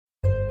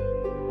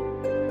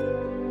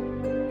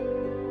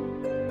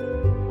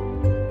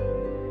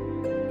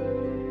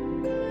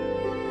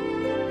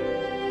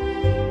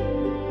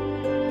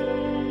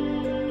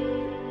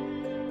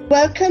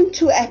Welcome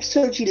to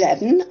episode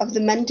 11 of the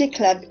Monday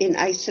Club in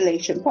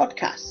Isolation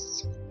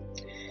podcasts.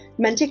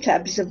 Monday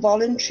Club is a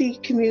voluntary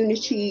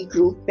community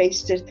group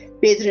based at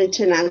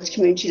Betherington Nant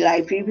Community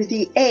Library with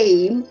the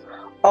aim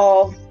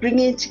of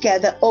bringing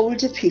together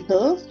older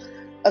people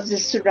of the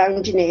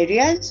surrounding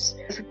areas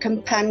for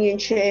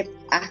companionship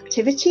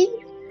activity,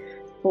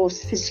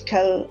 both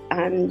physical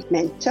and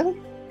mental,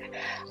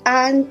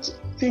 and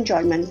for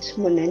enjoyment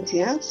more than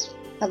anything else.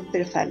 Have a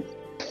bit of fun.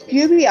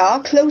 Here we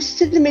are, close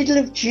to the middle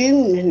of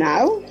June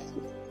now,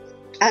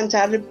 and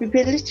our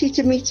ability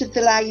to meet at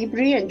the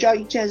library and enjoy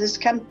each other's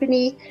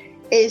company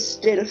is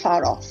still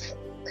far off.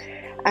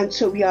 And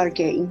so we are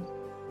again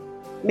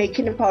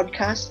making a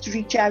podcast to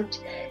reach out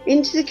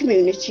into the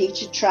community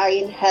to try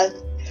and help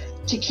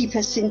to keep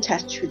us in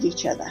touch with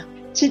each other.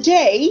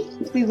 Today,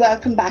 we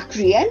welcome back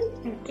Rhian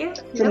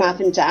from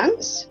Avon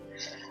Dance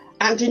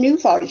and a new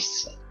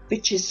voice,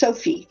 which is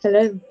Sophie.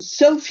 Hello.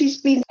 Sophie's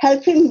been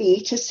helping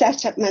me to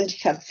set up Monday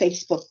Club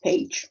Facebook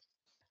page.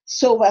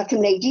 So welcome,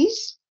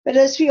 ladies. But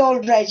as we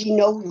already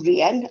know,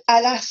 Rhian,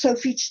 I'll ask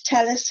Sophie to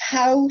tell us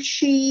how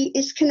she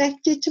is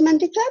connected to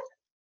Monday Club.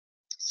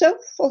 So,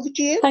 over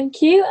to you.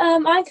 Thank you.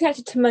 I'm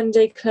connected to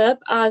Monday Club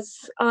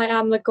as I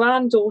am the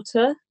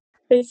granddaughter.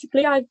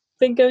 Basically, I've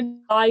been going to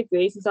the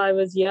library since I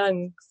was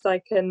young, so I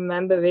can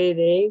remember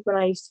really when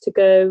I used to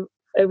go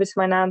over to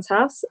my nan's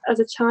house as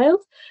a child.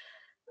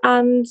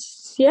 And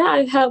yeah,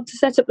 I helped to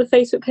set up the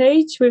Facebook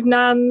page with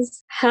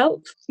Nan's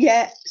help.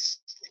 Yes,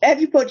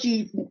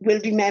 everybody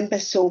will remember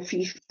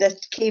Sophie that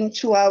came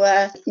to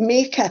our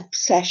makeup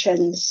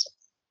sessions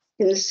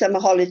in the summer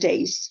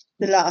holidays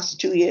the last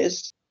 2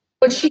 years.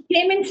 Well, she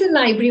came into the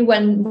library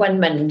one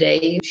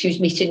Monday. She was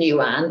meeting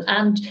you, Anne,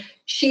 and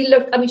she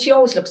looked, she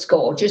always looks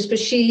gorgeous, but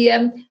she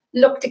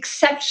looked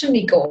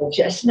exceptionally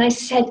gorgeous. And I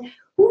said,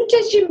 who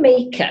does your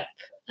makeup?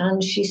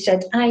 And she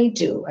said, I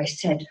do. I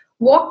said,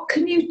 what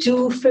can you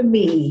do for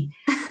me?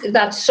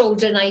 That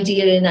sold an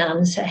idea in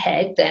Anne's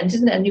head then,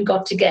 didn't it? And you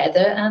got together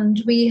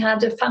and we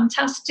had a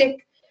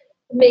fantastic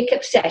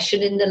makeup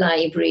session in the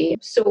library.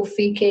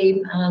 Sophie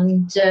came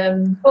and,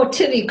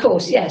 Tilly, of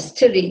course, yes,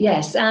 Tilly,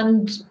 yes.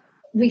 And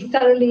we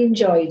thoroughly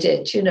enjoyed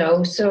it,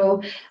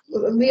 so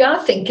we are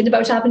thinking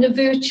about having a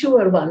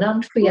virtual one,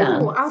 aren't we,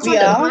 Anne?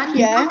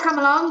 I'll come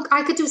along.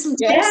 I could do some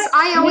tips. Yeah.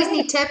 I always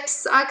need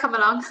tips. I come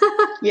along.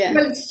 Yeah.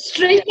 Well,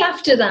 straight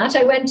after that,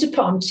 I went to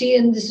Ponty,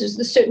 and this is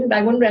the certain.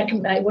 I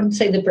wouldn't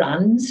say the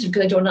brands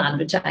because I don't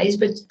advertise,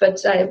 but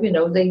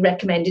they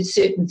recommended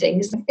certain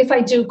things. If I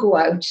do go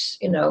out,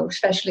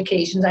 special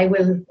occasions, I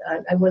will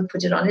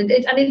put it on, and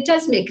it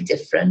does make a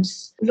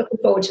difference. Looking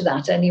forward to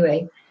that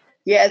anyway.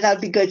 Yeah, that'll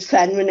be good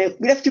fun. We'll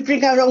have to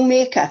bring our own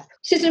makeup.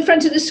 Sit in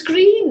front of the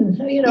screen,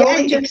 Yeah,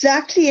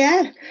 exactly,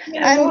 yeah.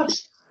 And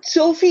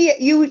Sophie,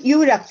 you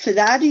were up for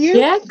that, are you?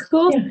 Yeah, of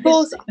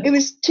course. It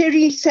was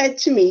Terry said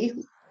to me,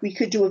 we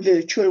could do a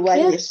virtual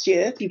one this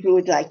year. People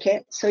would like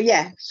it. So,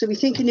 so we're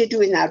thinking of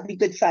doing that. It'd be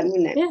good fun,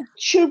 wouldn't it? Yeah.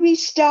 Should we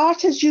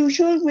start, as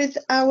usual, with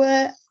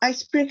our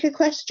icebreaker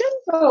question?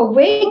 Oh,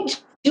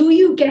 wait. Do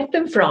you get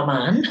them from,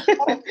 Anne?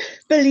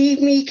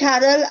 Believe me,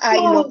 Carol, I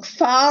look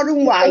far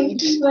and wide.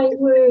 My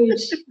word.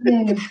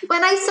 Yeah.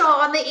 When I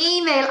saw on the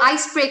email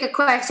icebreaker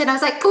question, I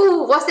was like,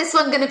 ooh, what's this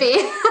one going to be?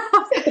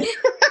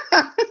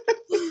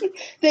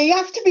 They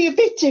have to be a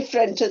bit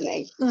different, don't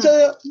they?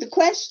 So the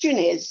question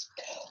is,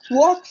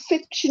 what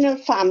fictional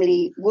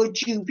family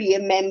would you be a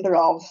member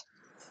of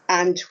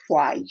and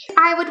why?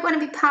 I would want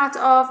to be part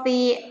of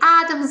the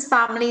Addams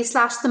family /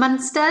 the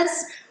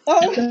Munsters.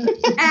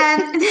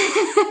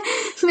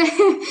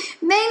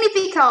 Mainly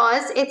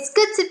because it's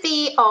good to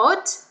be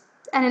odd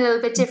and a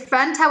little bit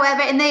different.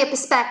 However, in their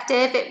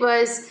perspective, it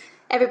was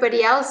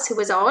everybody else who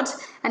was odd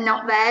and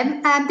not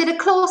them. They're a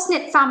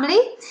close-knit family,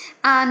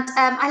 and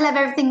I love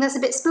everything that's a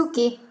bit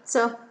spooky.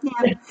 So,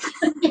 yeah.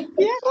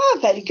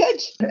 Yeah, very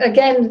good.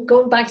 Again,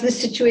 going back to the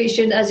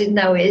situation as it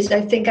now is,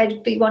 I think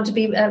I'd want to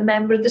be a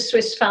member of the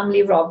Swiss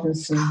Family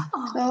Robinson.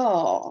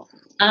 Oh.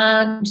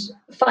 And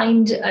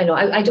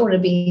I don't want to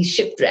be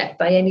shipwrecked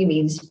by any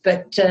means,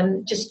 but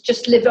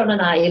just live on an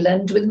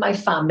island with my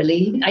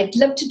family. I'd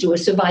love to do a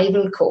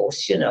survival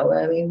course,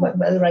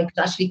 whether I could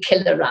actually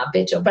kill a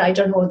rabbit, but I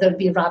don't know if there'll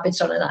be rabbits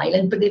on an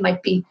island, but there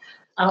might be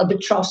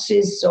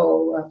albatrosses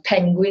or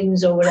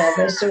penguins or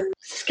whatever. So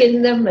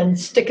skin them and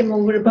stick them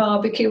over a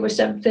barbecue or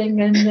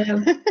something. And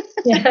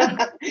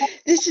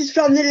This is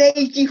from the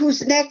lady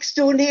whose next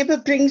door neighbour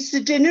brings the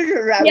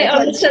dinner around. Yeah,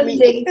 on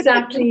Sunday,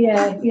 exactly.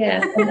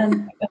 Yeah. And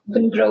then I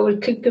can grow a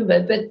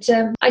cucumber. But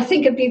I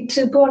think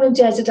to go on a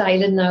desert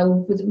island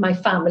now with my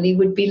family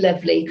would be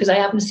lovely because I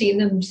haven't seen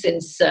them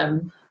since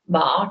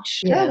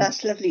March. Yeah. Oh,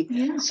 that's lovely.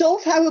 Yeah. So,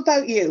 how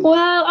about you?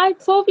 Well, I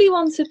probably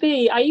want to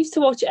be. I used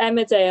to watch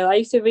Emmerdale. I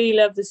used to really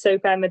love the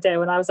soap Emmerdale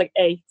when I was like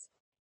 8.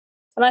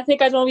 And I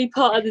think I'd want to be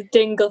part of the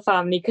Dingle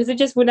family because it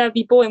just would never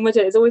be boring, would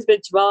it? There's always a bit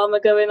of drama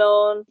going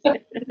on.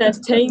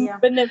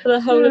 Entertainment for the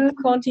whole of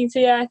quarantine.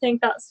 So, I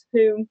think that's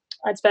who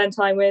I'd spend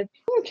time with.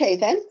 Okay,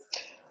 then.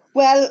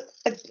 Well,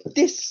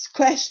 this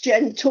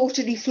question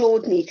totally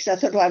floored me because I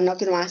thought, I'm not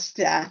going to ask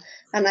that.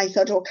 And I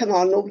thought, come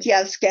on, nobody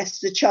else gets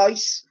the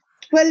choice.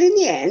 Well, in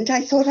the end,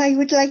 I thought I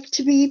would like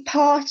to be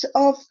part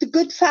of the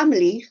good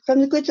family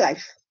from The Good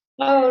Life.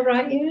 Oh,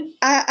 right,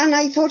 yeah. And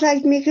I thought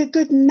I'd make a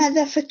good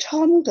mother for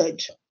Tom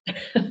Good.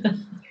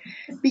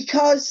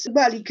 Because,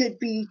 well, he could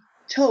be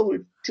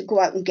told to go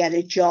out and get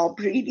a job,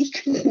 really,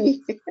 couldn't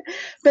he?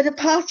 But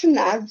apart from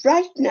that,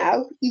 right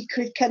now, he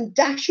could come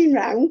dashing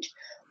round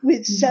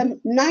with some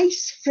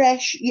nice,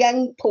 fresh,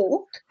 young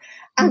pork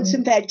and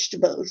some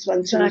vegetables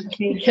once a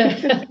week.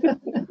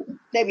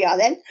 There we are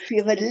then. We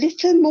have a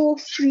little more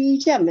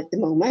freedom at the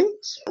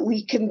moment.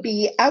 We can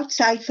be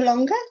outside for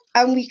longer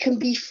and we can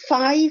be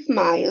 5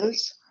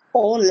 miles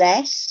or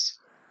less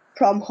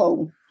from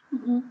home.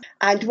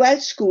 And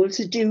Welsh schools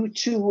are due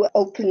to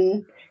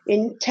open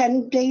in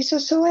 10 days or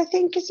so, I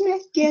think, isn't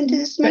it? The end of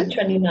this month?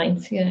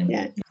 29th,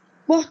 yeah.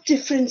 What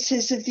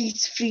differences have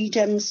these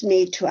freedoms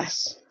made to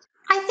us?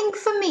 I think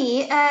for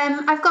me,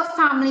 I've got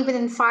family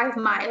within 5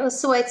 miles,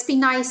 so it's been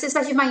nice,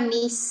 especially my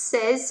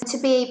nieces, to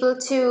be able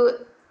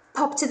to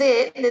pop to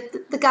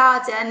the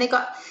garden. They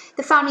got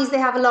the families, they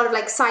have a lot of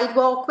like side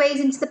walkways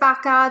into the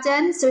back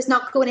garden, so it's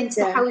not going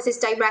into the houses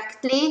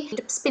directly.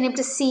 Just being able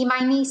to see my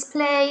niece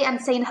play and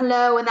saying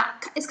hello, and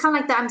that it's kind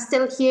of like that I'm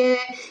still here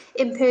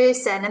in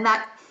person, and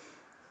that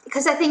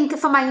because I think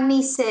for my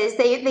nieces,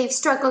 they've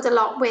struggled a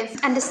lot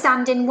with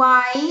understanding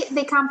why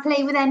they can't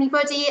play with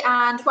anybody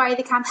and why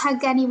they can't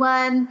hug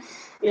anyone.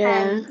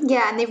 And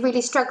they've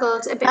really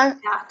struggled a bit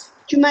with that.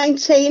 Do you mind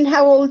saying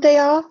how old they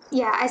are?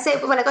 Yeah, I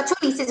say, well, I got 2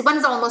 nieces.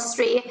 One's almost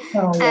 3.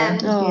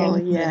 And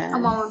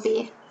one will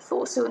be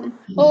 4 soon.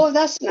 Oh,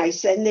 that's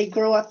nice. Then they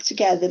grow up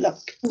together, look.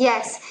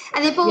 Yes,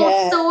 and they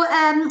both, so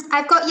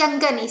I've got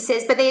younger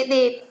nieces, but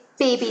they're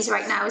babies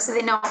right now, so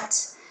they're not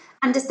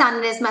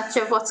understanding as much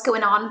of what's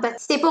going on,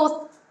 but they're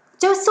both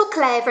just so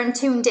clever and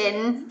tuned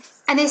in,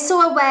 and they're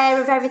so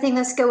aware of everything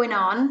that's going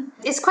on.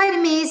 It's quite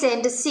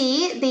amazing to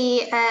see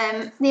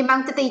the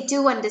amount that they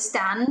do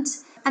understand,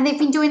 and they've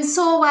been doing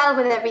so well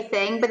with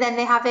everything, but then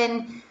they're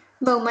having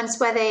moments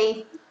where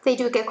they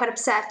do get quite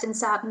upset and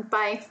saddened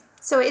by.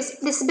 So it's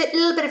this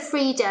little bit of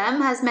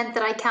freedom has meant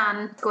that I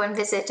can go and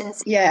visit and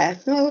see. Yeah,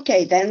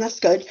 okay then,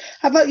 that's good.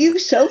 How about you,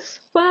 Soph?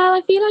 Well,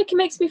 I feel like it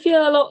makes me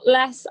feel a lot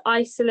less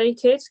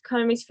isolated,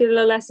 kind of makes me feel a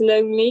little less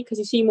lonely because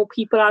you see more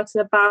people out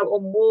and about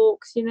on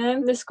walks, you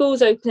know. The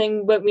school's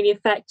opening won't really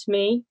affect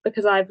me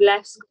because I've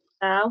left school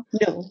now.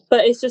 No.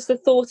 But it's just the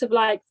thought of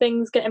like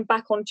things getting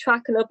back on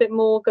track a little bit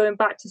more, going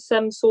back to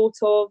some sort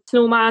of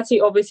normality.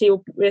 Obviously,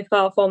 we're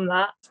far from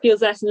that. It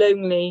feels less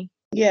lonely.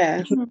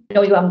 Yeah.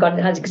 No, you haven't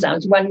had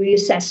exams. When will the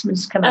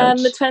assessments come out?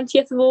 The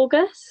 20th of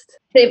August.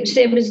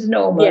 Same as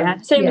normal. Yeah,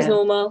 same as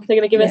normal. They're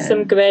going to give us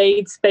some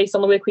grades based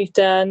on the work we've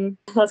done.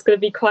 That's going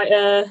to be quite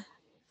an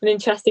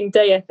interesting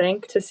day, I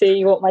think, to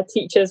see what my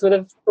teachers would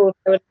have thought.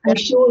 I'm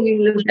sure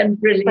you've done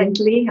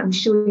brilliantly. I'm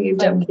sure you've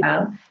done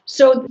well.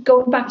 So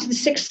going back to the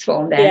 6th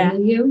form then, are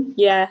you?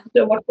 Yeah.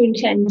 So what do you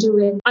intend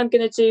doing? I'm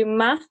going to do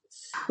maths,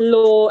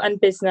 law and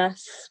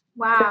business.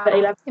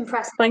 Wow,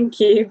 impressive. Thank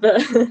you,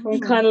 but I'm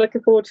kind of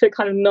looking forward to it,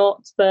 kind of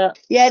not, but...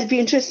 Yeah, it'd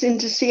be interesting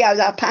to see how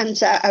that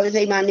pans out, how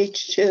they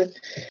manage to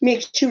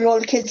make sure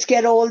all the kids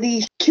get all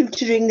the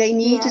tutoring they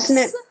need, isn't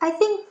it? I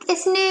think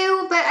it's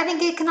new, but I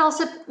think it can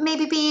also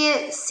maybe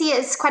see it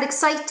as quite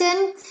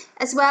exciting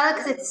as well,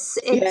 because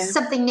it's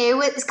something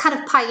new. It's kind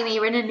of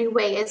pioneering a new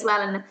way as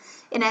well,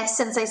 in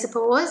essence, I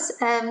suppose.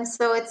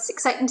 So it's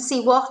exciting to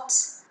see what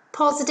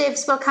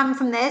positives will come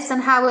from this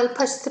and how we'll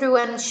push through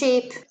and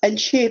shape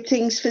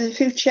things for the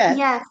future.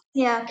 Yeah.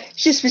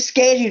 It's just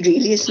scary,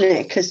 really, isn't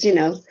it? Because, you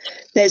know,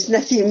 there's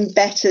nothing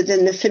better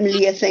than the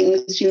familiar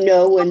things, you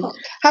know. And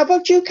how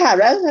about you,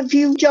 Carol? Have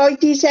you enjoyed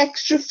these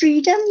extra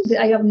freedoms?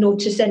 I haven't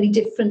noticed any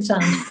difference,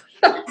 Anne.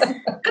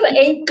 I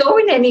ain't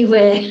going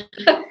anywhere.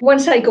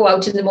 Once I go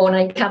out in the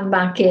morning, I come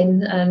back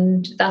in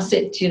and that's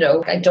it, you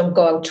know. I don't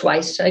go out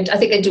twice. I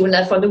think I do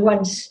enough on the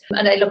once.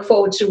 And I look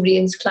forward to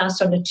Rian's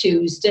class on a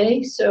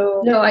Tuesday.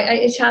 So, no,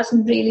 it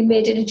hasn't really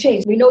made any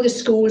change. We know the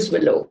schools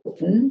will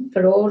open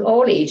for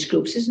all age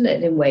groups, isn't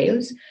it, in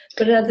Wales?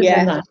 But other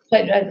than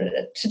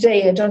that,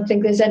 today I don't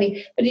think there's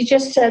any. But he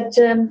just said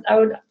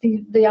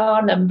the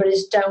R number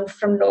is down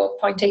from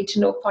 0.8 to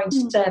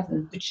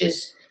 0.7, which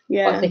is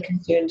what they're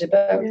concerned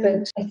about.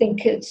 But I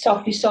think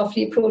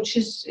softly approach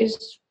is,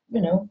 you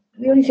know,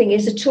 the only thing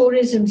is the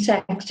tourism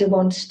sector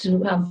wants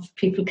to have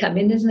people come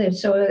in, isn't it?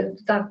 So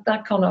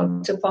that can't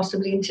on to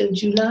possibly until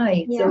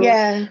July.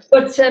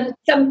 But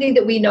somebody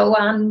that we know,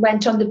 Anne,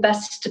 went on the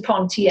bus to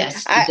Ponty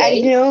yesterday. I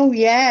know,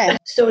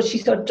 So she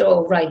thought,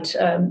 I'll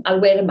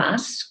wear a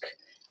mask.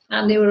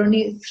 And there were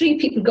only 3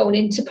 people going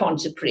into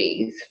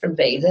Pontypridd from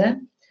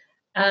Baither.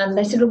 And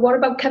I said, well, what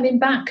about coming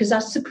back? Because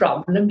that's the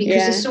problem,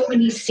 because there's so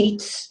many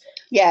seats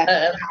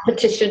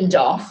petitioned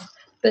off.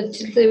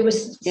 But there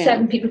was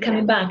 7 people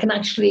coming back, and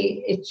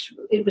actually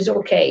it was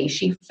okay.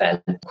 She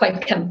felt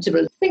quite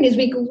comfortable. The thing is,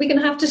 we're going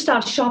to have to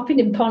start shopping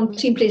in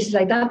Ponty and places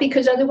like that,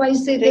 because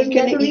otherwise they're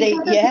never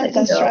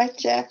that's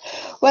right. Yeah.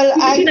 Well,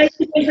 it'd be nice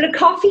to go for a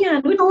coffee,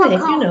 Anne, wouldn't it?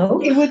 You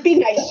know, it would be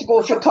nice to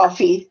go for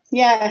coffee.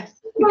 Yeah.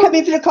 You come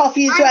in for a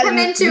coffee as well. I come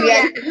in too,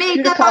 yeah.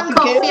 Makeup and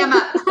coffee, I'm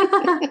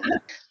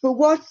up. But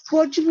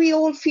what do we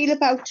all feel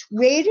about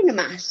wearing a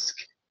mask?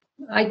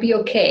 I'd be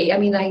okay. I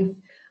mean,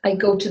 I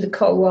go to the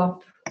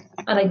co-op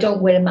and I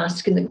don't wear a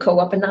mask in the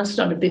co-op, and that's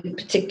not a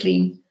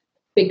particularly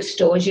big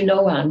store, as you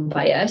know, Anne,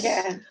 by us.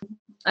 Yeah.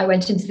 I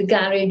went into the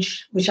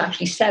garage, which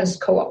actually sells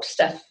co-op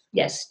stuff,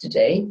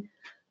 yesterday,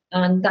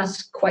 and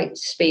that's quite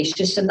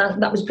spacious, and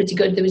that was pretty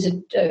good. There was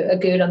a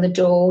girl on the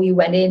door. You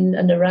went in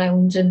and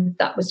around, and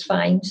that was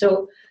fine.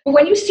 So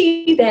when you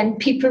see then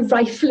people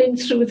rifling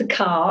through the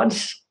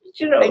cards,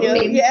 you know, what I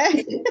mean? Yeah.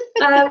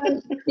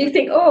 You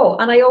think, oh,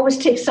 and I always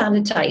take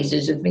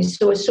sanitizers with me.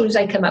 So as soon as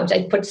I come out,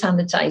 I put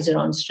sanitizer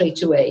on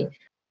straight away.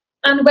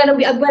 And when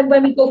we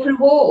go for a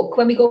walk,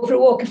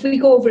 if we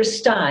go over a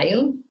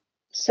style,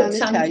 put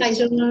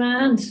sanitizer on our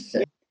hands.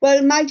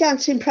 Well, my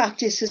dancing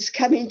practice has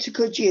come into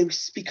good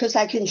use because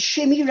I can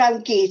shimmy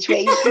around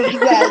gateways really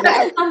well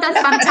now. And that's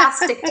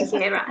fantastic to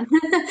hear,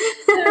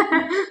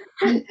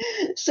 Anne.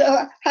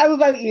 So how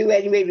about you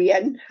anyway,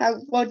 Rhian?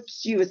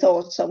 What's your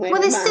thoughts on wearing a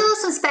mask? Well, there's still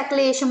some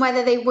speculation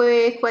whether they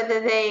work, whether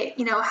they,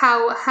 you know,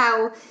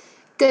 how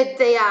good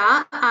they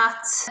are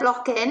at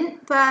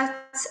blocking. But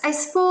I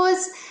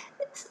suppose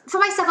for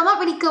myself, I'm not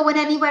really going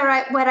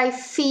anywhere where I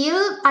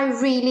feel I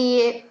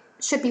really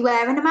should be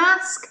wearing a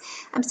mask.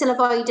 I'm still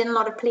avoiding a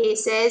lot of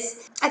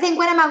places. I think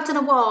when I'm out on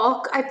a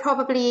walk, I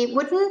probably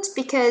wouldn't,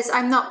 because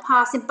I'm not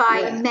passing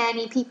by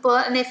many people.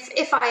 And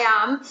if I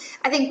am,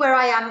 I think where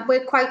I am,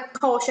 we're quite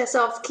cautious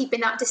of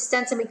keeping that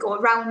distance, and we go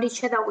around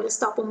each other. We'll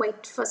stop and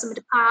wait for someone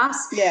to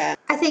pass. Yeah.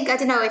 I think, I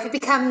don't know, if it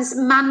becomes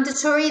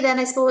mandatory, then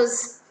I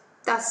suppose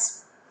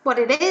that's what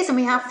it is and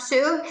we have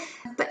to.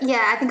 But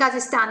yeah, I think as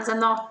it stands, I'm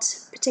not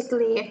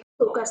particularly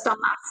focused on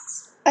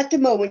masks. At the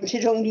moment,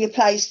 it only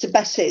applies to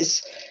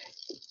buses.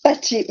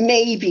 But it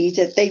may be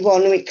that they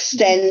want to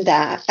extend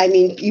that. I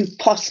mean, you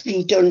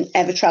possibly don't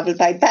ever travel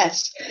by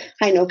bus.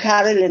 I know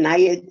Carol and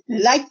I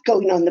like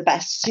going on the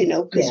bus, you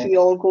know, because we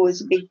all go as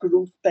a big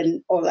group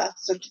and all that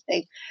sort of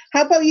thing.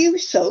 How about you,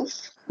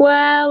 Soph?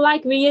 Well,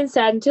 like Rhian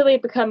said, until they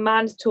become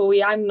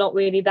mandatory, I'm not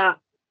really that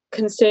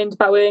concerned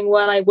about wearing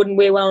one. I wouldn't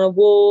wear one on a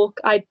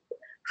walk. I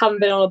haven't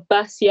been on a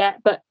bus yet,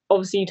 but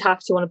obviously you'd have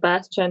to on a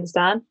bus, which I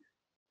understand.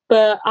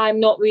 But I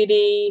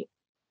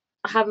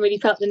haven't really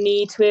felt the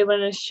need to wear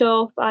one in a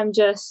shop. I'm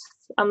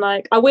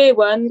like, I wear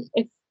one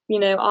if, you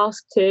know,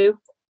 asked to,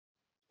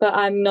 but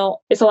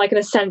it's not like an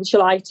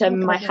essential item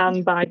in my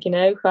handbag, you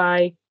know, if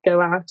I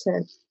go out.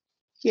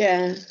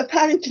 Yeah.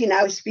 Apparently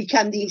now it's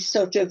become these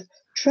sort of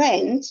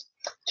trends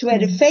to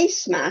wear a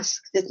face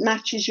mask that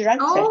matches your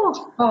outfit.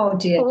 Oh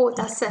dear. Oh,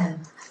 that's it.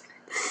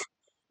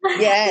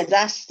 Yeah,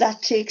 that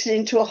takes it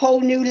into a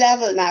whole new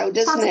level now,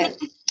 doesn't it?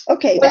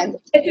 Okay, then.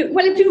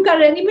 If you've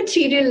got any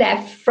material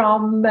left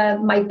from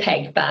my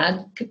peg bag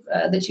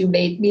that you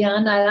made me,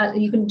 Anne,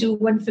 you can do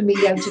one for me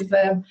out of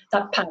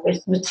that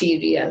Paris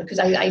material, because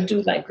I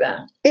do like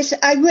that.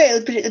 I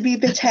will, but it'll be a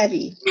bit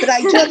heavy. But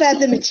I do have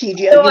other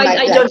material. No,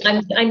 I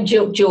don't. I'm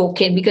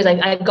joking, because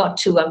I've got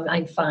two.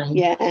 I'm fine.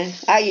 Yeah,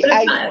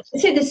 I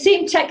say the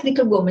same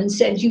technical woman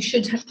said you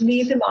should have to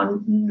leave them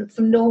on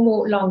for no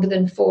more longer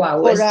than 4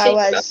 hours. 4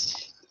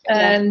 hours.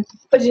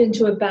 Put it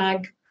into a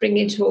bag, bring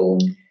it home.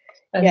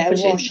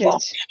 Wash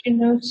it. You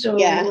know, so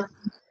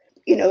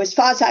you know, as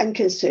far as I'm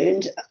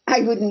concerned, I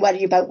wouldn't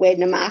worry about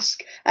wearing a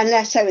mask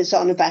unless I was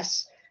on a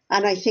bus,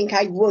 and I think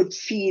I would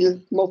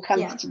feel more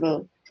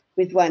comfortable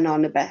with one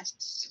on a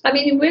bus. I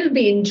mean, it will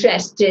be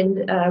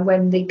interesting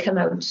when they come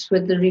out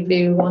with the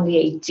review on the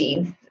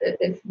 18th.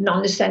 If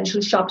non-essential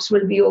shops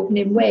will be open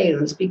in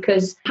Wales,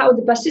 because how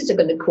the buses are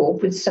going to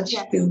cope with such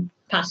few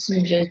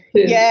passengers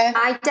too. Yeah,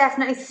 I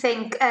definitely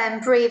think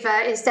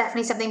braver is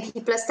definitely something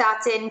people are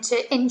starting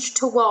to inch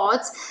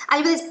towards.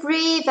 Either it's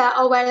braver,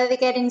 or whether they're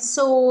getting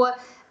so,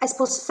 I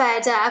suppose,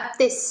 fed up.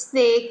 They're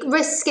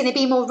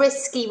being more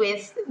risky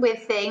with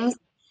things.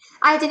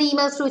 I had an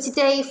email through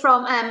today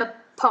from a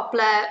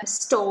popular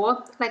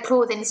store, like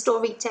clothing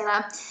store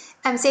retailer,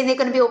 saying they're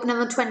going to be open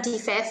on the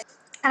 25th.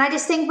 And I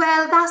just think,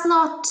 well, that's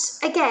not,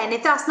 again,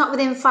 if that's not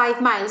within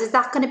 5 miles, is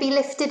that going to be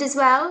lifted as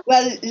well?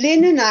 Well,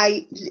 Lynn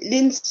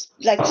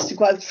likes to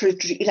go out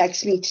he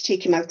likes me to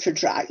take him out for a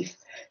drive,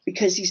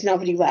 because he's not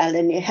very well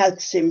and it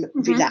helps him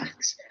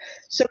relax.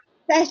 So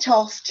we set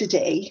off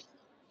today,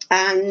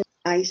 and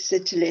I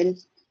said to Lynn,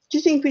 do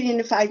you think we're in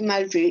a 5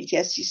 mile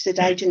radius? He said,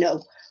 I don't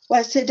know. Well,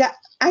 I said,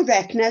 I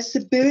reckon as the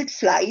bird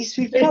flies,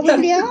 we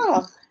probably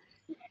are.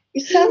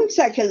 It sounds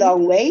like a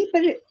long way,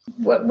 but...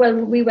 Well,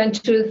 we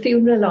went to a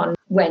funeral on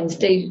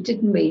Wednesday,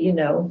 didn't we, you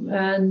know?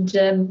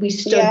 And we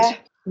stood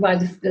while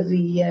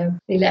they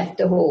left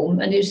the home.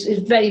 And it was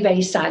very,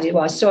 very sad it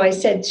was. So I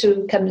said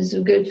to Cummins,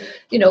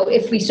 you know,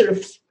 if we sort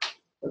of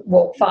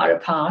walk far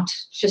apart,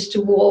 just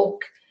to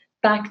walk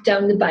back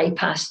down the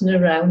bypass and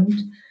around.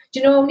 Do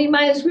you know how many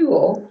miles we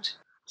walked?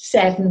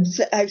 7.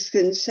 I was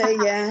going to say,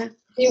 yeah.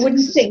 You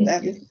wouldn't think.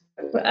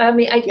 I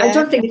mean, I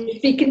don't think it's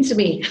speaking to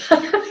me.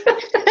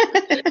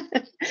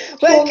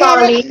 Poor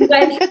Marlene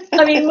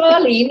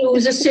Marlene, who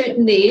was a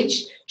certain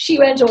age, she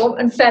went home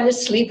and fell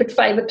asleep at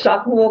 5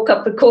 o'clock and woke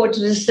up at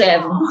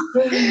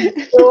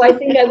 6:45. So I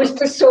think I was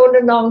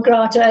persona non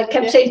grata. I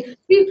kept saying,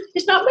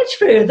 it's not much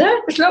further,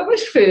 it's not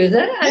much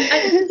further.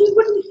 And you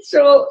wouldn't,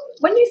 so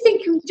when you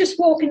think you're just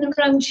walking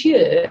around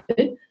here,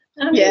 it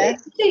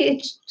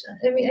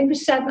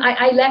was 7.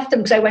 I left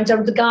them because I went down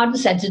to the garden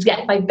centre to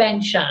get my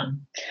bench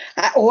on.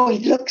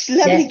 It looks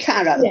lovely,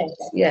 Carol.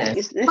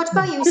 Yes. What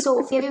about you,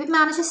 Sophie? Have you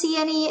managed to see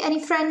any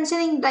friends?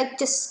 Anything like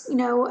just,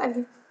 have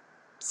you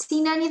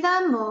seen any of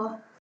them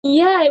or?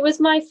 Yeah, it was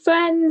my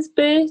friend's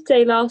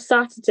birthday last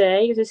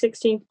Saturday. It was her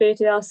 16th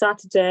birthday last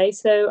Saturday.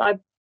 So I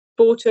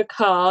bought her a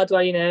card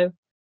while,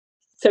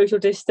 social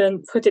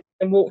distance, put it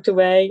and walked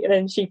away, and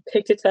then she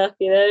picked it up,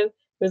 It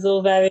was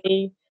all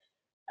very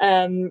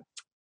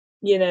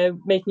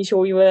making sure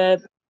we were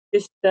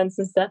distance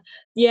and stuff.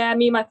 Yeah,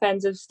 me and my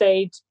friends have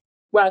stayed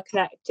well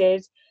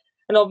connected,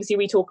 and obviously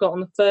we talk a lot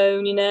on the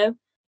phone,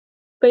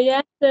 But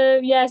yeah,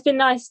 it's been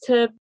nice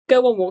to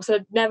go on walks. I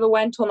never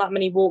went on that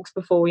many walks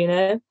before,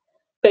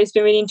 but it's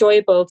been really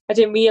enjoyable. I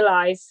didn't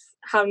realise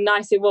how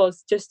nice it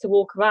was just to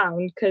walk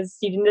around, because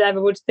you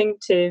never would think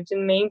to, do you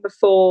know what I mean,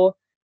 before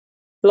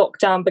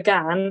lockdown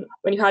began,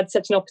 when you had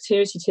such an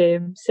opportunity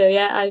to. So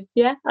I've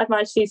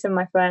managed to see some of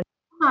my friends.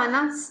 Oh, and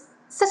that's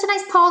such a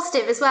nice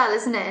positive as well,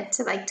 isn't it?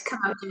 To come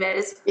out of it.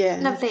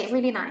 It's lovely,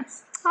 really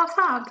nice. Oh,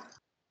 fab.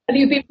 Have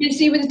you been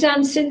busy with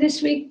dancing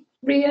this week,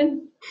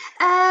 Rian?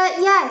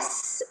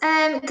 Yes,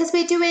 because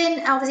we're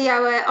doing obviously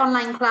our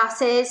online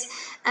classes,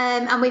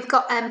 and we've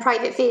got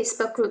private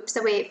Facebook groups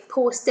that we're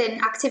posting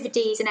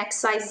activities and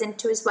exercises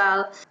into as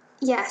well.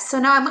 Yes, so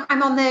now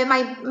I'm on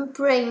my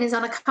brain is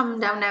on a come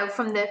down now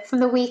from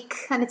the week,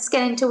 and it's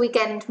getting into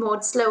weekend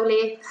mode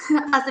slowly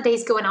as the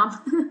day's going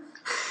on.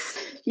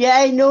 Yeah,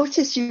 I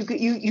noticed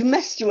you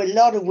must do a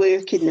lot of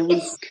work in the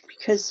week,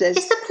 because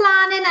it's the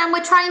planning, and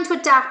we're trying to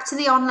adapt to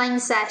the online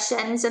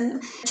sessions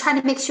and trying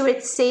to make sure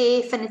it's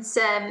safe and it's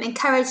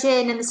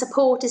encouraging and the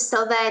support is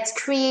still there. It's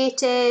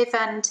creative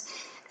and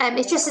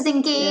it's just as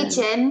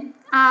engaging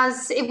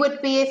as it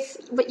would be if,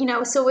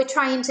 so we're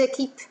trying to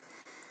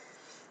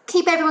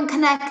keep everyone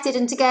connected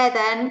and together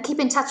and keep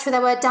in touch with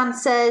our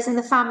dancers and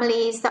the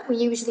families that we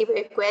usually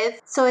work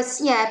with. So it's,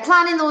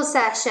 planning those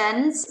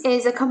sessions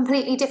is a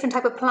completely different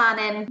type of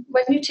planning.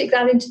 When you take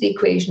that into the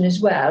equation as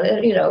well,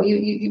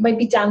 you might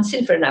be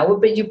dancing for an hour,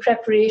 but your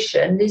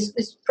preparation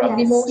is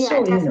probably more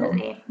so,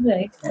 definitely.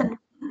 Right.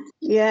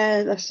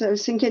 Yeah, that's what I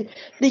was thinking.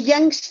 The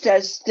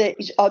youngsters that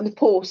on the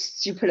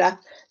posts you put up,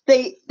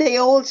 they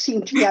all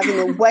seem to be having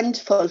a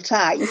wonderful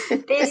time.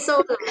 They're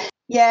so good.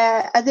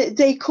 Yeah,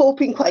 they're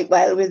coping quite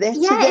well with it.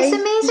 Yeah, it's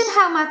amazing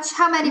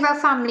how many of our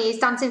families,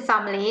 dancing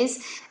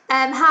families,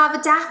 have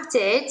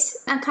adapted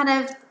and kind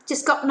of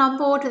just gotten on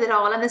board with it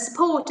all, and the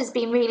support has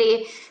been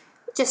really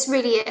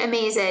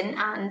amazing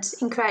and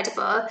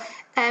incredible.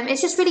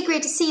 It's just really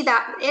great to see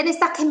that, and it's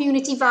that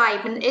community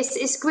vibe, and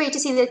it's great to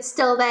see that it's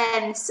still there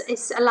and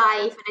it's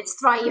alive and it's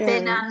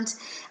thriving. And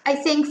I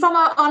think from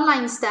our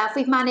online stuff,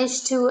 we've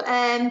managed to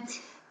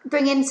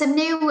bring in some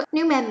new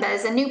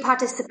members and new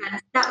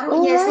participants.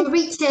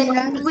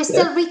 We're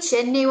still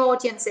reaching new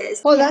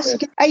audiences. Oh, that's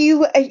good. Are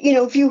you, are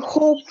you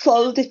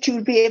hopeful that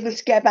you'll be able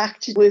to get back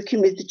to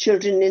working with the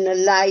children in a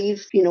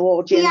live,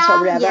 audience or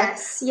whatever?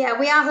 Yes,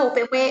 we are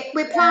hoping.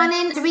 We're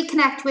planning to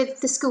reconnect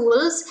with the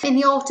schools in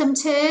the autumn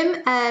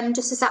term,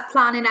 just to start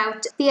planning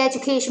out the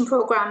education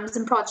programs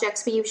and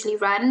projects we usually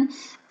run,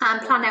 and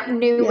plan out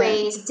new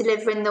ways of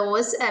delivering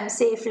those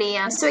safely.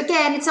 And so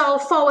again, it's all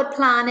forward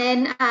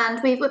planning,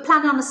 and we're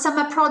planning on a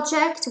summer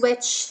project,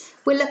 which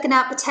we're looking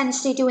at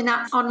potentially doing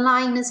that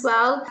online as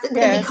well. We're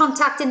going to be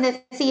contacting the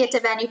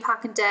theatre venue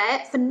Park and Dare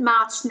for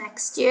March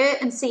next year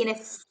and seeing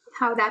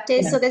how that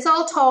is. So there's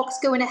all talks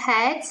going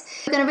ahead.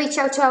 We're going to reach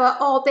out to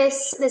our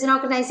Orbis. There's an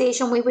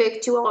organisation we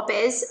work to,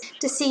 Orbis,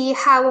 to see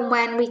how and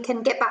when we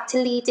can get back to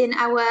leading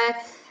our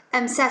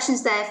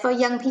sessions there for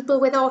young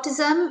people with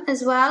autism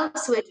as well.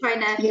 So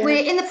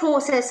we're in the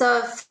process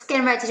of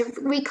getting ready to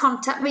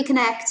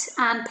reconnect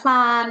and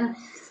plan,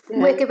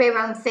 work our way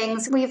around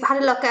things. We've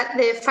had a look at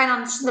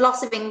the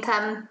loss of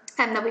income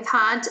that we've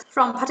had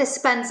from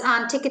participants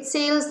and ticket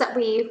sales that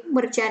we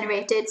would have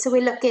generated. So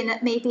we're looking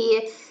at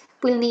maybe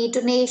we'll need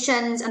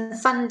donations and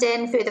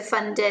further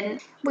funding.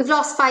 We've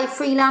lost 5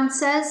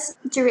 freelancers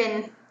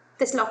during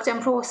this lockdown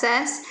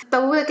process,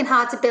 but we're working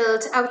hard to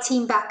build our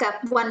team back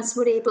up once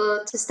we're able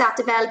to start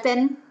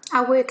developing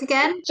our work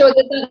again. So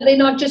they're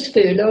not just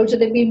furloughed, so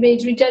they've been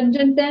made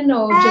redundant then,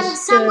 or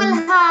just some will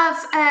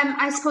have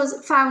I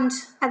suppose found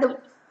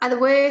other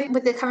work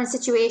with the current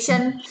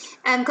situation,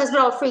 because we're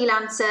all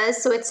freelancers,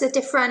 so it's a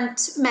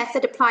different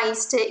method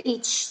applies to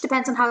each,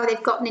 depends on how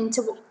they've gotten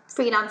into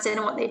freelancing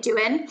and what they're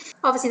doing.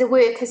 Obviously the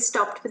work has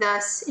stopped with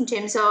us in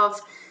terms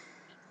of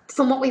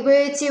from what we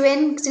were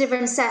doing,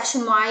 delivering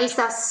session-wise,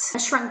 that's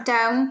shrunk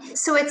down.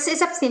 So it's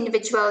up to the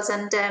individuals,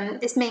 and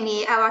it's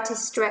mainly our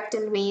artistic director,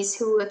 Louise,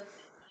 who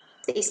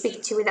they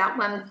speak to with that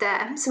one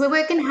there. So we're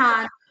working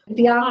hard.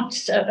 The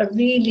arts are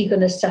really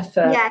going to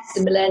suffer. Yes.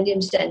 The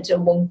Millennium Centre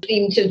won't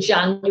be until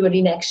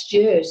January next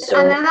year. So,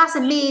 and then that's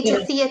a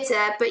major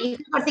theatre, but you've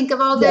got to think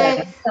of all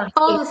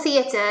the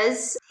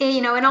theatres,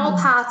 in all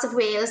parts of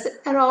Wales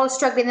that are all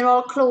struggling. They're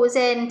all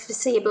closing for the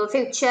foreseeable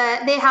future.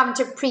 They're having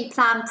to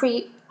pre-plan,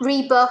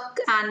 rebook,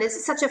 and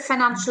there's such a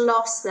financial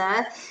loss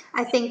there.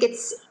 I think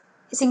it's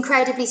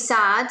incredibly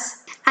sad,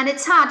 and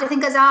it's hard. I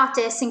think as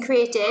artists and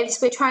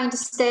creatives, we're trying to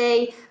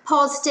stay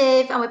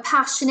positive and we're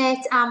passionate,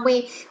 and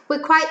we're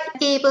quite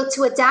able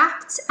to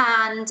adapt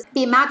and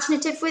be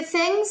imaginative with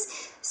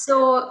things.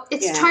 So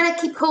it's trying to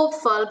keep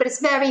hopeful, but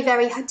it's very,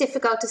 very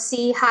difficult to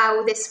see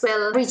how this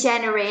will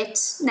regenerate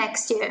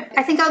next year.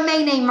 I think our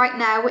main aim right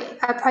now,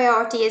 our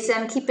priority is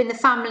keeping the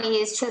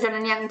families, children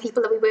and young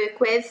people that we work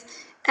with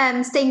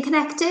staying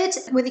connected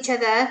with each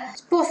other,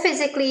 both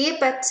physically,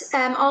 but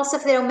also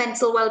for their own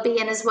mental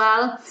well-being as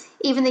well.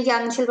 Even the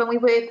young children we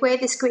work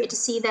with, it's great to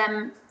see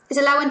them. It's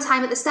allowing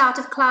time at the start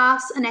of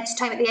class and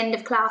extra time at the end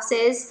of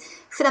classes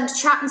for them to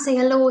chat and say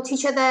hello to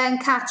each other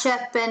and catch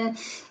up, and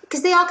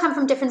because they all come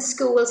from different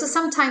schools, so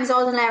sometimes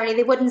ordinarily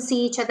they wouldn't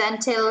see each other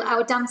until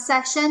our dance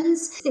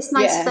sessions. It's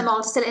nice for them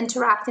all to still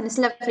interact, and it's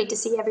lovely to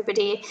see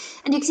everybody.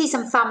 And you can see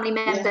some family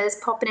members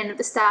popping in at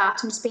the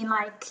start and just being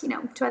like,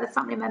 to other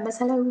family members,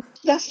 hello.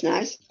 That's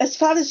nice. As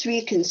far as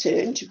we're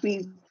concerned,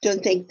 we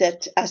don't think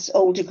that us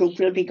older group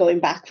will be going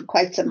back for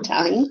quite some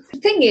time. The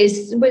thing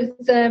is, with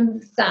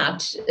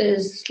that,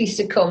 as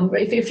Lisa come,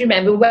 if you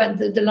remember, when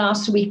the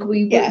last week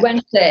we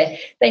went there,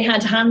 they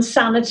had hand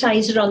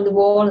sanitizer on the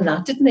wall and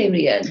that, didn't they,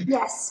 Rian?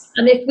 Yes.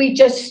 And if we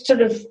just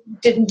sort of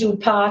didn't do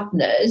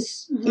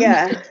partners, we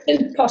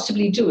could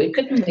possibly do it,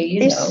 couldn't we?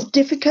 It's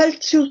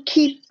difficult to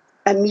keep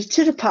a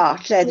metre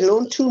apart, let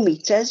alone 2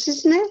 metres,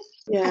 isn't it?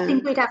 Yeah. I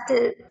think we'd have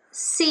to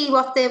see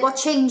what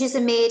changes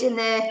are made in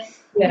the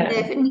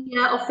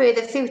near or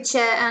further future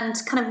and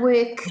kind of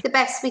work the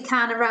best we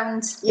can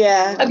around.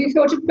 Yeah. Have you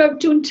thought about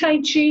doing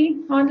Tai Chi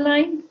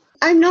online?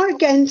 I'm not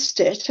against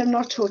it. I'm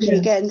not totally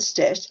against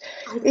it.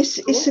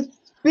 It's a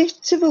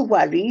bit of a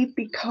worry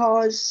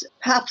because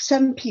perhaps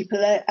some people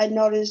are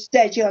not as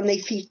steady on their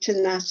feet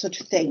and that sort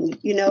of thing,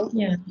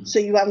 Yeah. So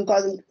you haven't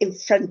got them in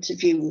front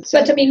of you. So.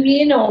 But I mean,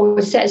 Ian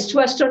always says to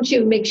us, don't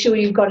you, make sure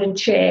you've got a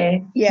chair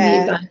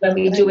when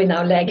we're doing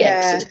our leg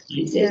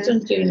exercises,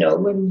 don't you know?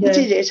 When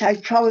did it, I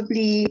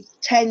probably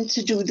tend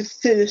to do the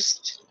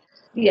first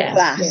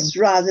class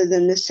rather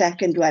than the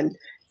second one,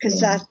 because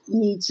that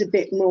needs a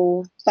bit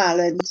more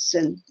balance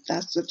and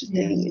that sort of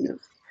thing,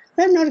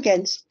 I'm not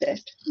against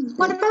it.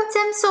 What about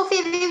Sophie?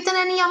 Have you done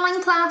any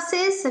online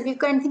classes? Have you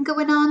got anything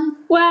going on?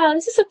 Well,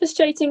 this is a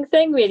frustrating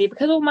thing, really,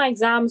 because all my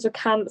exams were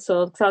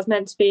cancelled because I was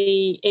meant to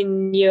be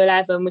in year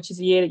 11, which is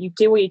the year that you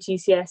do all your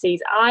GCSEs.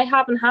 I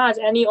haven't had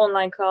any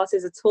online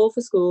classes at all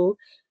for school.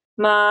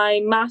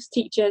 My maths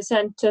teacher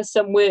sent us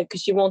some work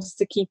because she wanted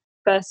to keep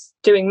us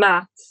doing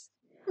maths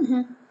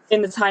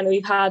in the time that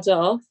we've had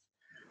off.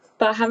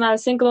 But I haven't had a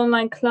single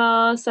online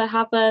class.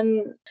 I've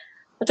done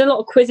a lot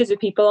of quizzes with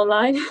people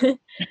online.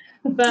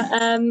 But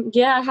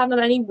I haven't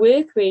had any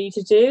work really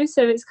to do,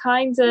 so it's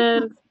kind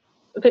of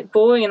a bit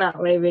boring in that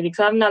way, really, because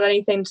I haven't had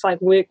anything to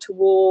work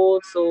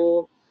towards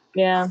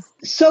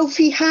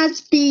Sophie has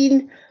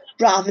been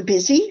rather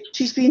busy.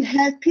 She's been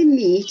helping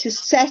me to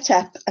set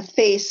up a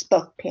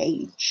Facebook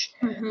page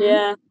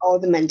for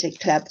the Monday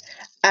Club,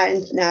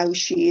 and now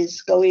she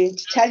is going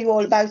to tell you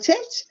all about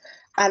it,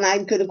 and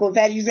I'm going to go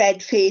very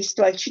red-faced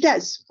like she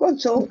does. Go on,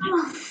 Sophie.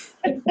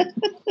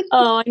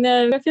 Oh, I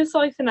know. I feel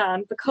sorry for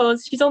Nan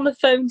because she's on the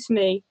phone to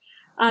me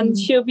and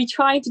she'll be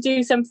trying to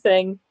do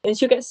something and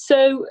she'll get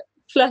so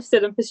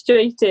flustered and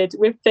frustrated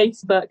with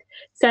Facebook,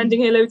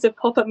 sending her loads of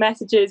pop-up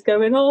messages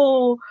going,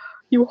 oh,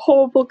 you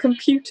horrible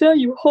computer,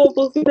 you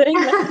horrible thing.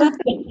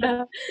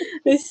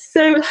 It's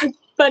so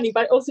funny,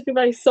 but I also feel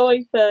very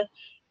sorry for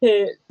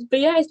her. But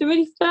it's been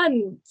really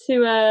fun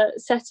to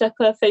set up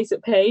a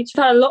Facebook page.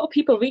 We've had a lot of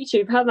people reach it.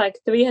 We've had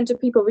 300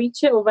 people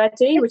reach it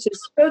already, which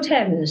is good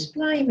heavens,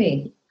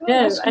 blimey.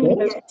 That's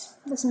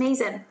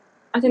amazing.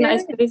 I think that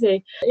is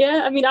crazy.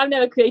 Yeah, I mean, I've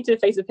never created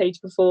a Facebook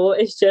page before.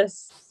 It's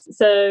just,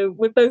 so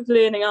we're both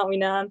learning, aren't we,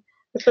 Nan?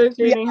 We're both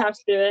learning how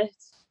to do it.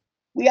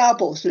 We are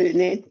both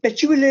learning,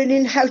 but you were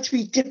learning how to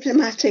be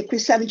diplomatic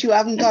with somebody who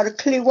haven't got a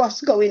clue what's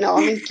going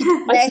on and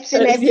keep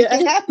messing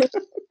everything up.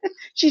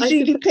 She's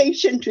really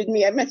patient with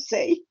me, I must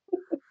say.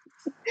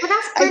 Well,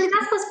 that's brilliant.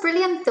 That's what's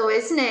brilliant, though,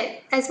 isn't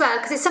it? As well,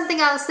 because it's something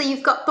else that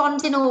you've got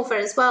bonding over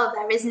as well,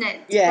 there, isn't it?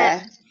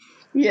 Yeah.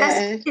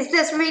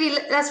 That's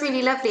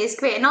really lovely. It's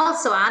great, and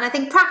also, Anne, I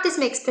think practice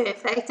makes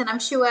perfect, and I'm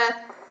sure.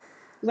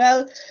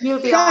 Well, you'll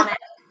be on it.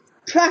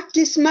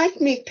 Practice might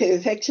make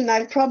perfect, and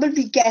I'll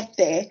probably get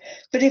there.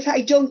 But if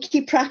I don't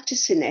keep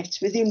practicing it,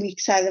 within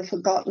weeks I'll have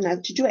forgotten how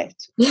to do it.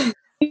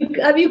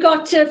 Have you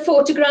got a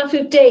photograph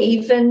of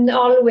Dave and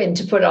Olwyn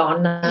to put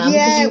on?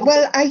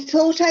 Well, I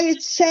thought I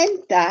had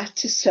sent that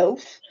to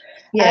Soph.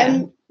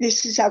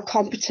 This is how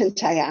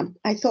competent I am.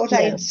 I thought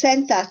I had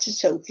sent that to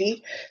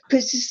Sophie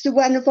because it's the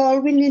one of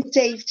Olwyn and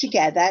Dave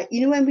together.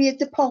 You know when we had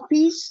the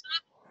poppies?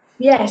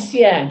 Yes,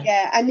 yeah.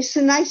 Yeah, and it's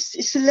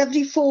a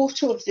lovely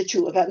photo of the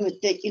two of them,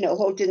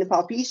 holding the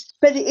poppies.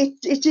 But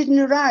it didn't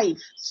arrive.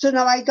 So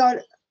now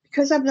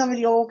because I'm not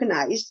really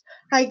organised,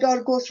 I got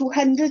to go through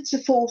hundreds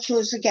of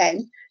photos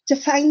again to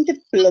find the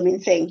blooming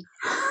thing.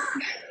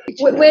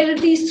 Where are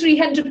these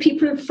 300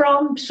 people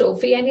from,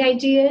 Sophie? Any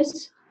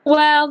ideas?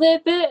 Well, they're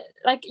a bit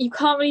like, you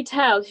can't really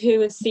tell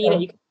who has seen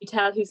it. You can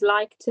tell who's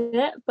liked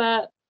it,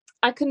 but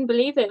I couldn't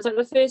believe it. It was like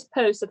the first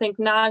post. I think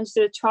Nanj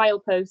did a trial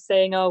post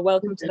saying, "Oh,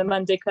 welcome to the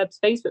Monday Club's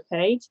Facebook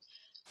page,"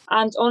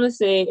 and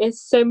honestly,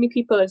 it's so many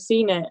people have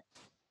seen it,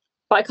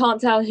 but I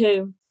can't tell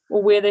who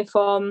or where they're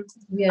from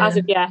as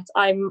of yet.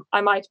 I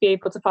might be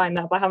able to find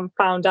that, but I haven't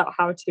found out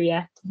how to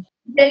yet.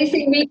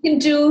 Anything we can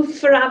do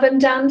for Avon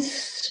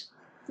Dance,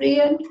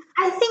 Rian?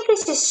 I think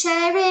it's just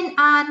sharing,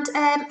 and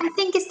I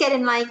think it's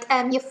getting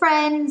your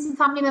friends and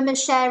family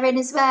members sharing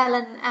as well,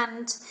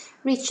 and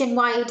reaching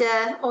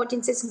wider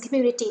audiences and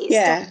communities.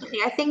 Yeah. Definitely.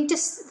 I think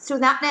just through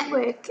that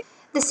network.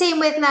 The same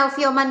with now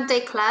for your Monday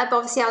Club.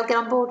 Obviously, I'll get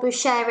on board with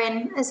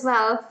sharing as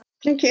well.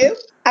 Thank you.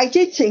 I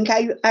did think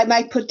I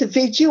might put the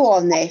video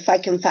on there if I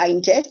can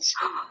find it.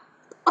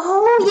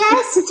 Oh,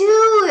 yes,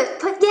 do.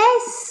 But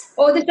yes.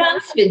 Oh, the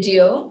dance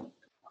video.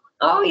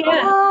 Oh,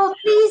 yeah. Oh,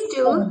 please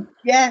do.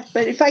 Yeah,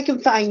 but if I can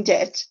find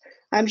it,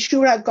 I'm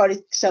sure I've got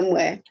it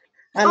somewhere.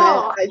 And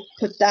I'll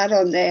put that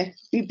on there.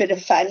 Be a bit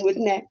of fun,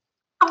 wouldn't it?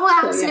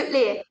 Oh,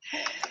 absolutely. So,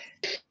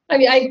 yeah. I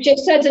mean, I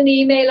just had an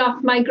email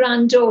off my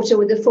granddaughter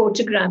with a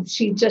photograph.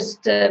 She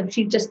just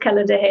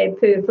coloured her hair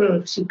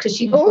purple because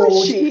she's bored.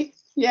 Oh, she?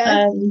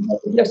 Yeah.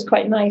 It looks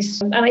quite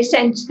nice. And I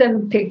sent them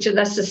a picture.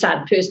 That's the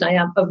sad person I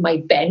am, of my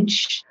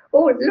bench.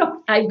 Oh,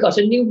 look, I've got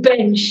a new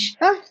bench.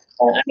 Huh?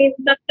 I mean,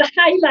 that's the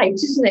highlight,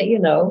 isn't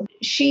it?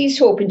 She's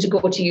hoping to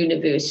go to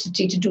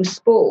university to do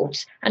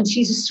sport, and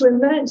she's a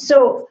swimmer.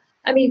 So,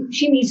 I mean,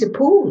 she needs a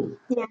pool.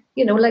 Yeah.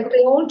 Like they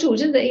all do,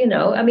 don't they?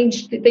 I mean,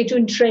 they're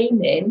doing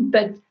training,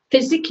 but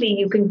physically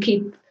you can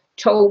keep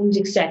tones,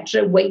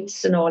 etc.,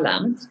 weights and all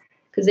that,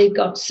 because they've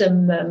got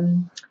some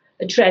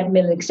a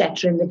treadmill,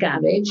 etc., in the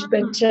garage.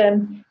 But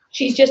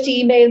she's just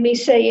emailed me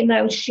saying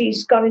now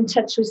she's got in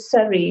touch with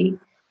Surrey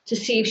to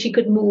see if she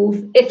could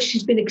move, if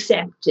she's been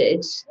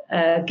accepted,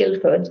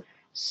 Guildford,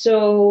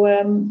 so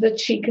that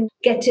she can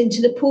get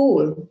into the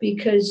pool,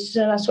 because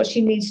that's what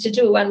she needs to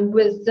do. And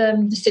with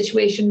the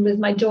situation with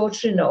my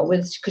daughter-in-law,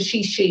 because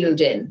she's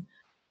shielding,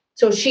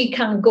 so she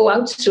can't go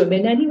out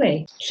swimming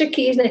anyway.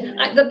 Tricky, isn't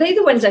it? They're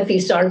the ones I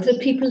feel sorry for, the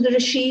people that are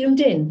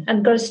shielding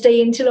and got to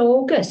stay until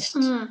August.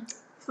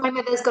 My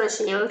mother's got a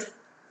shield.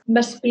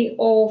 Must be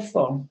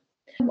awful.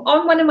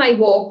 On one of my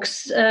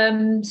walks,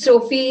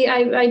 Sophie,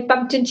 I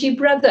bumped into your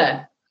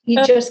brother. He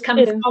just come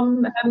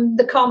from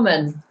the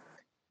Common.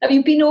 Have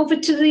you been over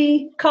to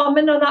the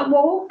Common on that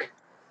walk?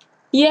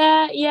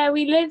 Yeah,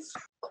 we live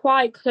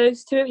quite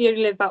close to it. We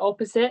only live about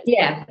opposite.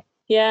 Yeah.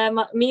 Yeah,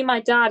 me and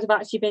my dad have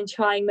actually been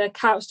trying the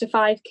Couch to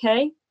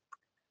 5K.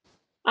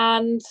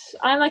 And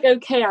I'm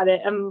okay at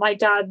it. And my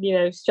dad,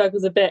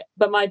 struggles a bit.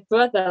 But my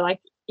brother,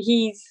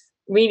 he's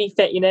really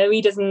fit,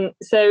 he doesn't,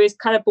 so it's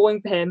kind of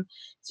boring for him.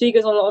 So he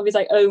goes on a lot of his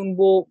own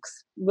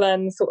walks,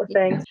 runs, sort of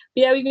thing. But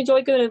yeah, we've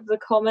enjoyed going over the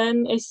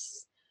Common.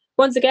 It's,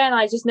 once again,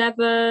 I just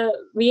never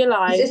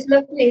realised it's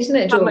lovely, isn't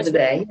it, how much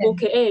today?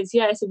 walk it is.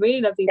 Yeah, it's a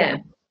really lovely walk,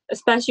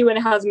 especially when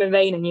it hasn't been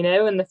raining,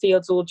 and the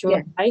fields all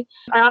dry. I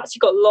actually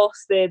got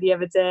lost there the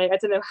other day. I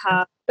don't know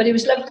how. But it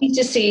was lovely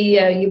to see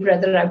your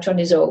brother out on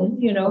his own,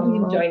 he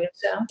enjoying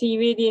himself. He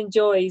really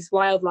enjoys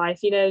wildlife.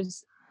 He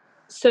knows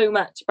so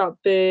much about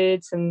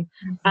birds and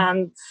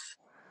ants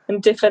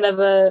and different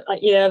other,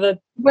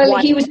 Well,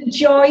 he was a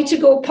joy to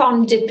go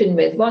pond dipping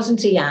with,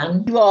 wasn't he,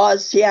 Anne? He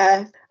was,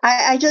 yeah.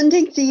 I don't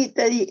think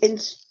the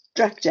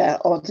instructor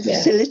or the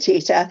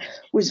facilitator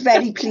was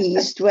very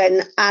pleased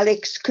when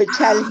Alex could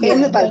tell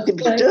him about the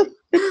beetle.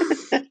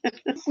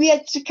 We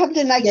had to come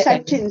to night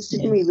outings,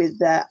 didn't we, with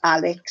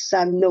Alex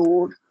and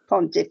Noel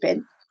pond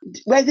dipping.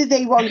 Whether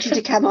they wanted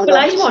to come on or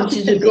not, I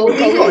wanted to go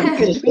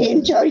because we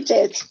enjoyed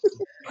it.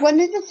 One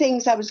of the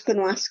things I was going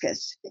to ask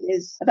us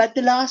is about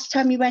the last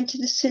time you went to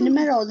the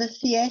cinema or the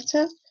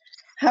theatre.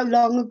 How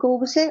long ago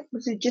was it?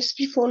 Was it just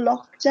before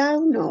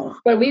lockdown or?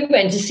 Well, we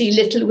went to see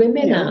Little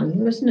Women, Anne,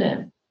 wasn't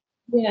it?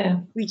 Yeah.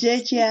 We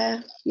did,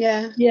 yeah.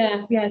 Yeah,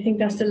 I think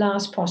that's the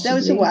last possibly. That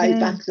was a while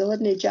back though,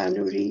 wasn't it,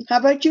 January? How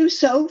about you,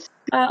 Soph?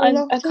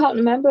 I can't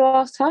remember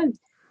last time.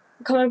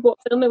 I can't remember what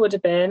film it would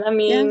have been. I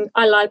mean,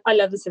 I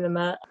love the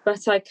cinema,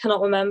 but I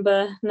cannot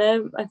remember.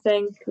 No, I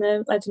don't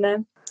know.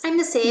 I'm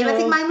the same. I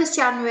think mine was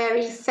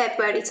January,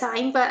 February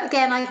time, but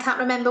again, I can't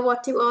remember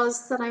what it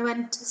was that I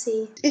went to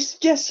see. It's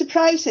just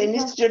surprising.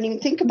 You don't even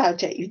think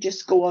about it. You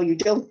just go or you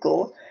don't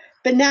go.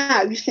 But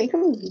now you think, I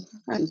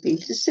haven't been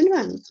to the cinema, I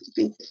haven't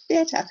been to the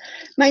theatre.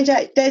 Mind you,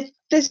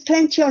 there's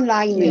plenty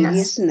online, really,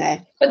 isn't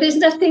there? But there's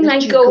nothing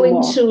like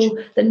going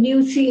to the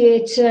new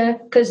theatre,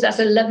 because that's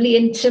a lovely,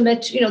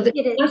 intimate,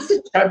 that's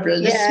the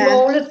trouble. The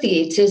smaller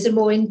theatres are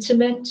more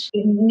intimate,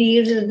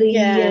 near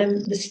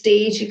the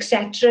stage,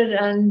 etc.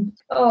 And,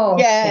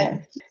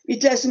 It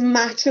doesn't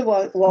matter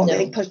what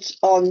they put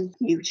on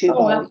YouTube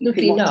or you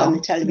can watch on the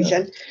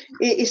television.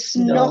 It's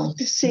not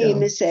the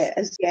same as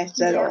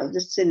yet at all, the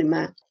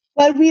cinema.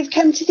 Well, we've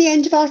come to the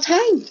end of our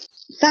time.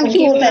 Thank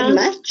you all very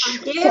much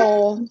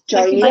for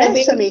joining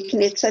us and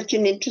making it such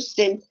an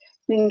interesting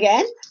thing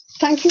again.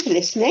 Thank you for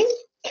listening.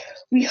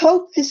 We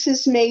hope this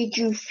has made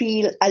you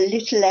feel a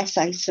little less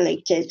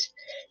isolated,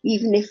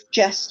 even if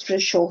just for a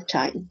short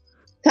time.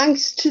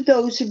 Thanks to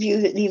those of you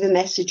that leave a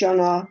message on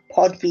our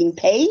Podbean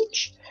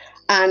page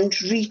and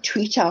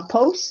retweet our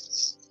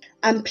posts.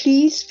 And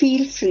please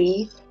feel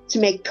free to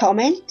make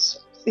comments,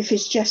 if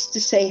it's just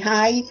to say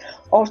hi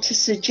or to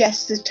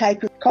suggest the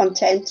type of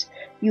content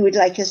you would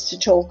like us to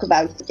talk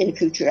about in a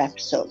future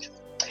episode.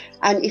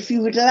 And if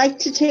you would like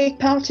to take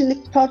part in the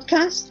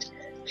podcast,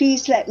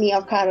 please let me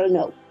or Carol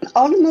know.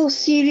 On a more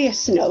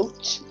serious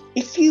note,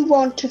 if you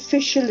want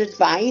official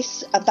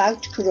advice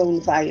about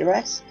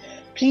coronavirus,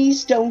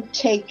 please don't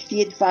take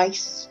the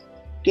advice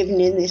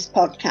given in this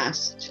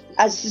podcast,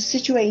 as the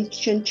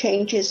situation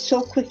changes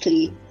so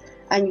quickly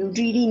and you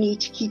really need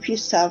to keep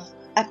yourself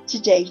up to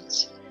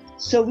date.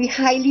 So we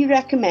highly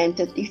recommend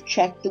that you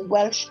check the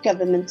Welsh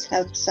Government's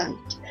help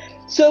site.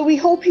 So we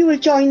hope you will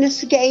join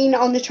us again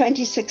on the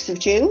 26th of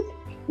June.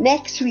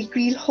 Next week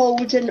we'll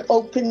hold an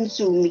open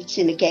Zoom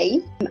meeting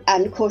again,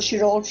 and of course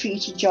you're all free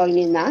to join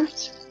in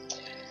that.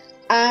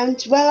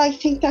 And well, I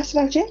think that's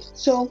about it.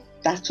 So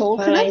that's all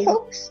for now,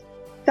 folks.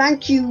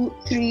 Thank you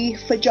three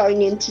for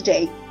joining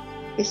today.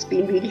 It's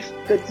been really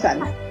good fun.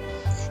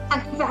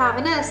 Thank you for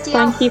having us.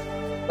 Thank you.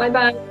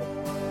 Bye-bye.